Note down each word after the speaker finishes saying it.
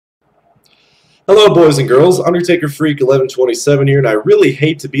Hello, boys and girls. Undertaker Freak 1127 here, and I really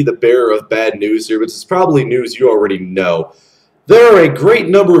hate to be the bearer of bad news here, but it's probably news you already know. There are a great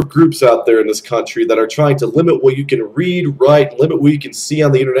number of groups out there in this country that are trying to limit what you can read, write, limit what you can see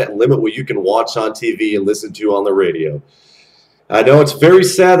on the internet, and limit what you can watch on TV and listen to on the radio. I know it's very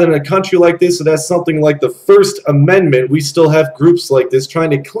sad that in a country like this that has something like the First Amendment, we still have groups like this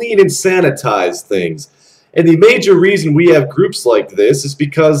trying to clean and sanitize things. And the major reason we have groups like this is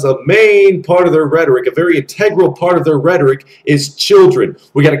because a main part of their rhetoric, a very integral part of their rhetoric, is children.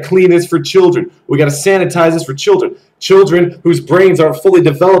 We got to clean this for children. We got to sanitize this for children. Children whose brains aren't fully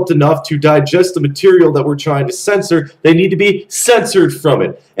developed enough to digest the material that we're trying to censor, they need to be censored from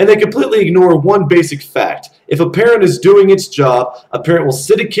it. And they completely ignore one basic fact. If a parent is doing its job, a parent will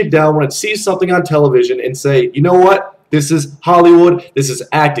sit a kid down when it sees something on television and say, you know what? This is Hollywood. This is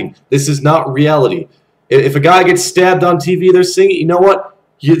acting. This is not reality. If a guy gets stabbed on TV, they're saying, you know what?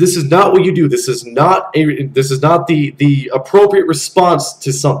 This is not what you do. This is not the appropriate response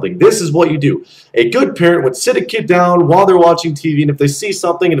to something. This is what you do. A good parent would sit a kid down while they're watching TV, and if they see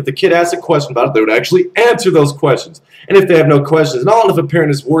something, and if the kid asks a question about it, they would actually answer those questions. And if they have no questions at all, and if a parent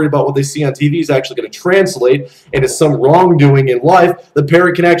is worried about what they see on TV is actually going to translate into some wrongdoing in life, the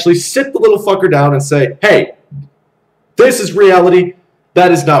parent can actually sit the little fucker down and say, hey, this is reality.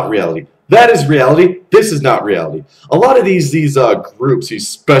 That is not reality. That is reality. This is not reality. A lot of these groups, these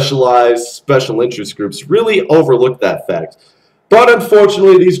specialized special interest groups, really overlook that fact. But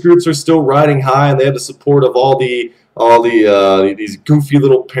unfortunately, these groups are still riding high, and they have the support of all these goofy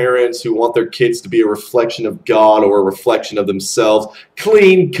little parents who want their kids to be a reflection of God or a reflection of themselves.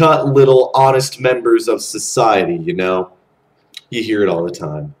 Clean-cut little honest members of society, you know. You hear it all the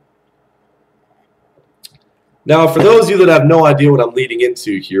time. Now, for those of you that have no idea what I'm leading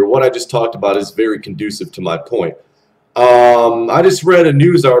into here, what I just talked about is very conducive to my point. I just read a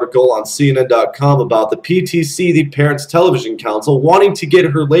news article on CNN.com about the PTC, the Parents Television Council, wanting to get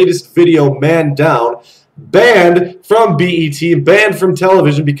her latest video, Man Down, banned from BET, banned from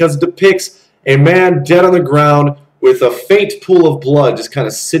television because it depicts a man dead on the ground with a faint pool of blood just kind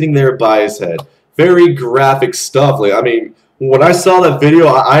of sitting there by his head. Very graphic stuff. Like, I mean, when I saw that video,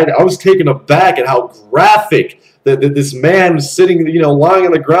 I was taken aback at how graphic that this man was sitting, you know, lying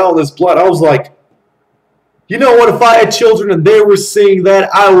on the ground with his blood. I was like, you know what? If I had children and they were seeing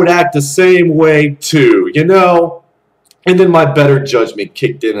that, I would act the same way too, you know? And then my better judgment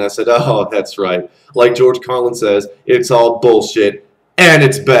kicked in, and I said, oh, that's right. Like George Carlin says, it's all bullshit, and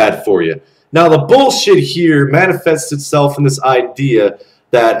it's bad for you. Now, the bullshit here manifests itself in this idea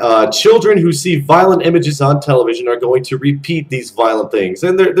that children who see violent images on television are going to repeat these violent things.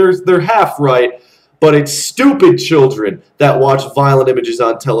 And they're half right, but it's stupid children that watch violent images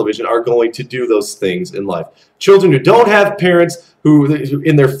on television are going to do those things in life. Children who don't have parents who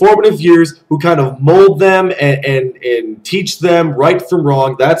in their formative years who kind of mold them and teach them right from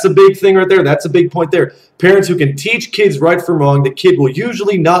wrong. That's a big thing right there. That's a big point there. Parents who can teach kids right from wrong, the kid will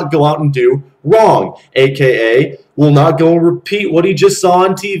usually not go out and do wrong, aka will not go and repeat what he just saw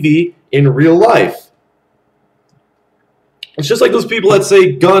on TV in real life. It's just like those people that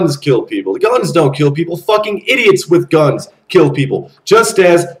say guns kill people. Guns don't kill people. Fucking idiots with guns kill people. Just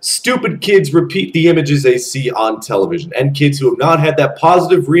as stupid kids repeat the images they see on television. And kids who have not had that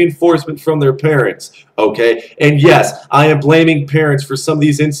positive reinforcement from their parents. Okay? And yes, I am blaming parents for some of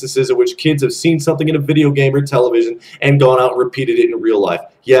these instances in which kids have seen something in a video game or television and gone out and repeated it in real life.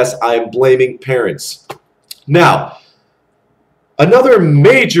 Yes, I am blaming parents. Now, another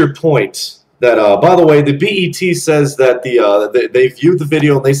major point that, by the way, the BET says that they viewed the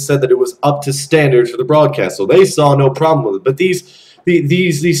video and they said that it was up to standards for the broadcast, so they saw no problem with it. But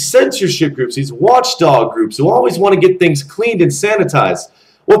these censorship groups, these watchdog groups who always want to get things cleaned and sanitized,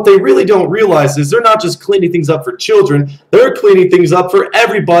 what they really don't realize is they're not just cleaning things up for children, they're cleaning things up for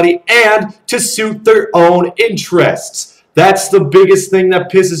everybody and to suit their own interests. That's the biggest thing that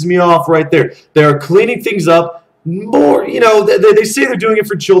pisses me off right there. They're cleaning things up more, you know, they say they're doing it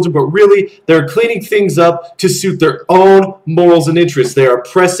for children, but really they're cleaning things up to suit their own morals and interests. They are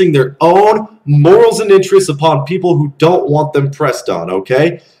pressing their own morals and interests upon people who don't want them pressed on,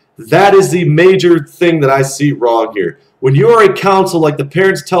 okay? That is the major thing that I see wrong here. When you are a council like the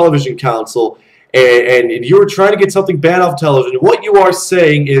Parents Television Council and you're trying to get something banned off television, what you are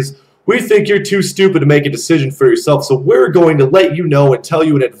saying is, we think you're too stupid to make a decision for yourself, so we're going to let you know and tell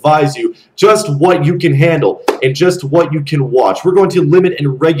you and advise you just what you can handle and just what you can watch. We're going to limit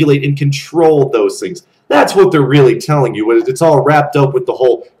and regulate and control those things. That's what they're really telling you. It's all wrapped up with the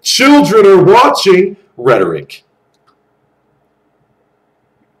whole children are watching rhetoric.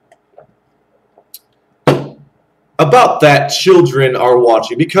 about that children are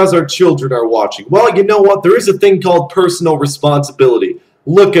watching, because our children are watching. Well, you know what? There is a thing called personal responsibility.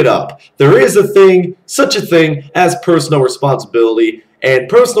 Look it up. There is a thing, such a thing as personal responsibility. And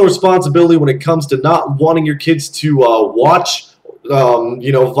personal responsibility when it comes to not wanting your kids to watch,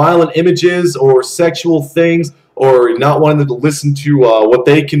 violent images or sexual things, or not wanting them to listen to what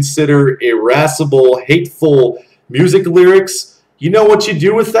they consider irascible, hateful music lyrics. You know what you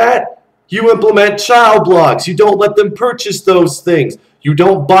do with that? You implement child blocks. You don't let them purchase those things. You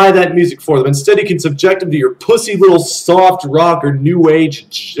don't buy that music for them. Instead, you can subject them to your pussy little soft rock or new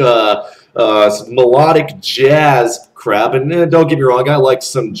age melodic jazz crap. And don't get me wrong, I like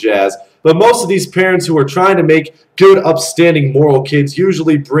some jazz. But most of these parents who are trying to make good, upstanding, moral kids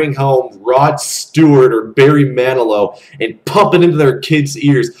usually bring home Rod Stewart or Barry Manilow and pump it into their kids'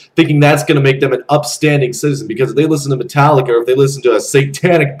 ears, thinking that's going to make them an upstanding citizen. Because if they listen to Metallica or if they listen to a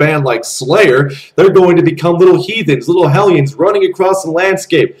satanic band like Slayer, they're going to become little heathens, little hellions running across the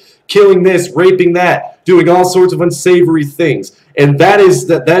landscape, killing this, raping that, doing all sorts of unsavory things. And that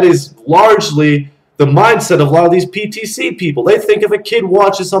is largely the mindset of a lot of these PTC people. They think if a kid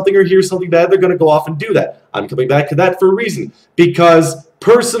watches something or hears something bad, they're going to go off and do that. I'm coming back to that for a reason. Because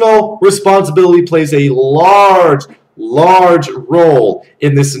personal responsibility plays a large role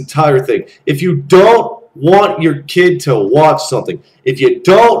in this entire thing. If you don't want your kid to watch something, if you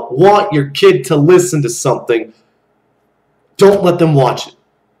don't want your kid to listen to something, don't let them watch it.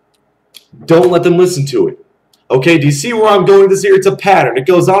 Don't let them listen to it. Okay, do you see where I'm going with this here? It's a pattern. It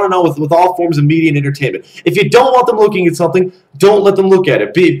goes on and on with all forms of media and entertainment. If you don't want them looking at something, don't let them look at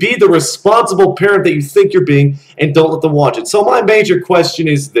it. Be the responsible parent that you think you're being, and don't let them watch it. So my major question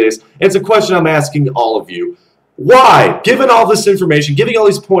is this, and it's a question I'm asking all of you. Why, given all this information, given all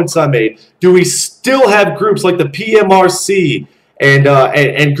these points I made, do we still have groups like the PMRC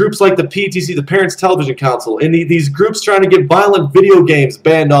and groups like the PTC, the Parents Television Council, and these groups trying to get violent video games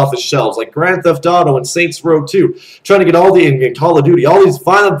banned off the shelves, like Grand Theft Auto and Saints Row 2, trying to get and Call of Duty, all these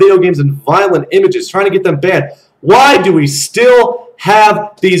violent video games and violent images, trying to get them banned? Why do we still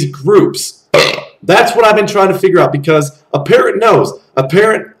have these groups? That's what I've been trying to figure out, because a parent knows. A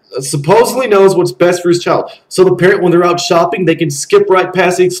parent supposedly knows what's best for his child. So the parent, when they're out shopping, they can skip right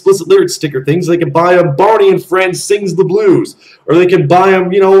past the explicit lyric sticker things. They can buy them Barney and Friends Sings the Blues. Or they can buy them,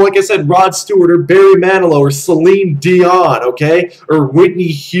 like I said, Rod Stewart or Barry Manilow or Celine Dion, okay? Or Whitney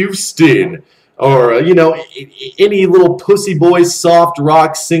Houston. Or, any little pussy boy, soft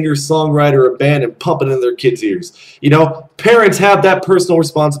rock singer, songwriter, or band, and pump it in their kids' ears. Parents have that personal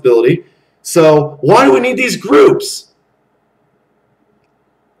responsibility. So why do we need these groups?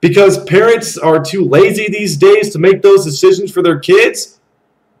 Because parents are too lazy these days to make those decisions for their kids?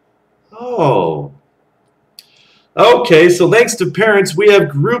 Oh. Okay, so thanks to parents, we have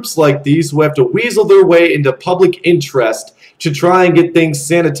groups like these who have to weasel their way into public interest to try and get things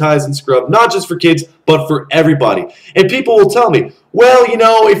sanitized and scrubbed, not just for kids, but for everybody. And people will tell me, well,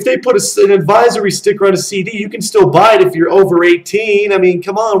 if they put an advisory sticker on a CD, you can still buy it if you're over 18. I mean,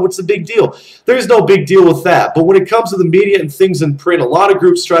 come on, what's the big deal? There's no big deal with that. But when it comes to the media and things in print, a lot of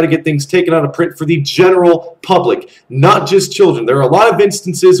groups try to get things taken out of print for the general public, not just children. There are a lot of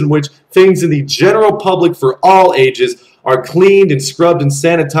instances in which things in the general public for all ages are cleaned and scrubbed and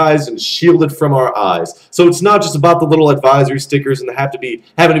sanitized and shielded from our eyes. So it's not just about the little advisory stickers and having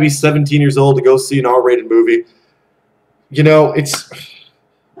to be 17 years old to go see an R-rated movie.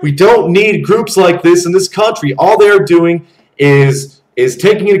 We don't need groups like this in this country. All they're doing is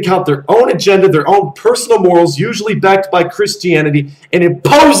taking into account their own agenda, their own personal morals, usually backed by Christianity, and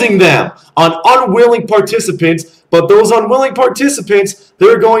imposing them on unwilling participants. But those unwilling participants,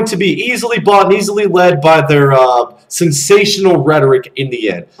 they're going to be easily bought and easily led by their sensational rhetoric in the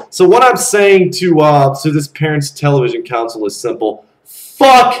end. So what I'm saying to this Parents Television Council is simple.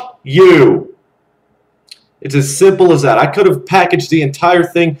 Fuck you. It's as simple as that. I could have packaged the entire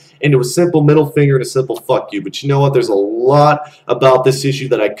thing into a simple middle finger and a simple fuck you. But you know what? There's a lot about this issue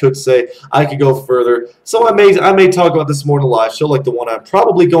that I could say. I could go further. So I may talk about this more in a live show like the one I'm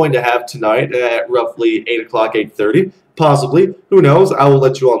probably going to have tonight at roughly 8 o'clock, 8:30. Possibly. Who knows? I will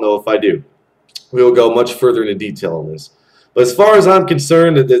let you all know if I do. We will go much further into detail on this. But as far as I'm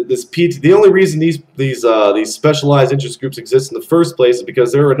concerned, the only reason these specialized interest groups exist in the first place is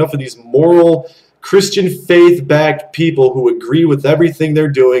because there are enough of these moral, Christian faith-backed people who agree with everything they're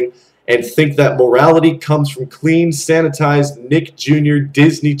doing and think that morality comes from clean, sanitized, Nick Jr.,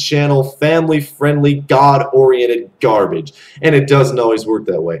 Disney Channel, family-friendly, God-oriented garbage. And it doesn't always work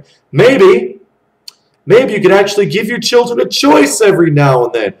that way. Maybe you could actually give your children a choice every now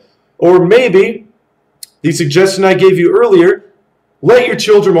and then. Or maybe the suggestion I gave you earlier, Let your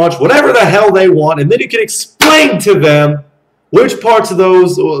children watch whatever the hell they want, and then you can explain to them which parts of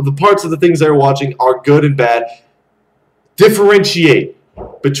those, or the parts of the things they're watching are good and bad. Differentiate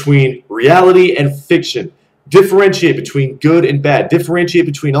between reality and fiction. Differentiate between good and bad. Differentiate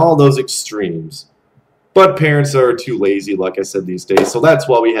between all those extremes. But parents are too lazy, like I said, these days. So that's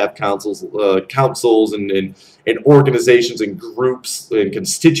why we have councils and organizations and groups and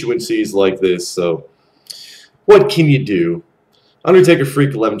constituencies like this. So what can you do? Undertaker Freak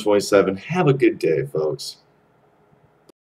 1127, have a good day, folks.